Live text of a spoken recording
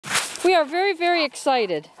We are very, very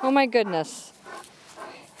excited. Oh my goodness.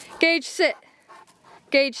 Gage, sit.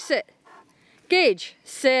 Gage, sit. Gage,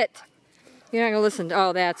 sit. You're not going to listen.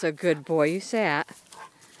 Oh, that's a good boy. You sat.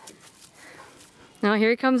 Now here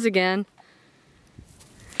he comes again.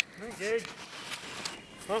 Hey, Gage.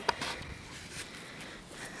 Huh?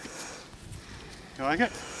 You like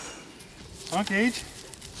it? Huh, Gage?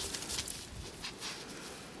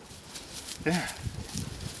 There.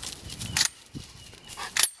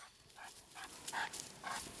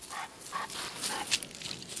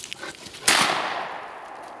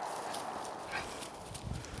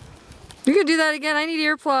 You can do that again. I need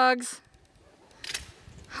earplugs.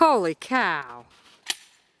 Holy cow.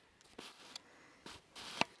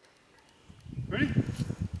 Ready?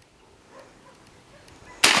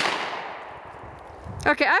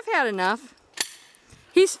 Okay, I've had enough.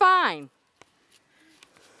 He's fine.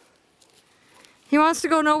 He wants to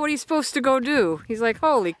go know what he's supposed to go do. He's like,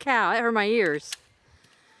 holy cow, that hurt my ears.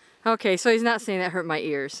 Okay, so he's not saying that hurt my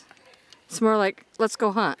ears. It's more like, let's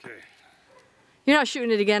go hunt. Okay. You're not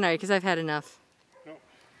shooting it again, are you? Because I've had enough. No.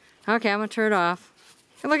 Okay, I'm going to turn it off.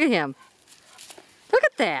 And look at him. Look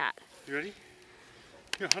at that. You ready?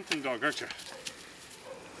 You're a hunting dog, aren't you?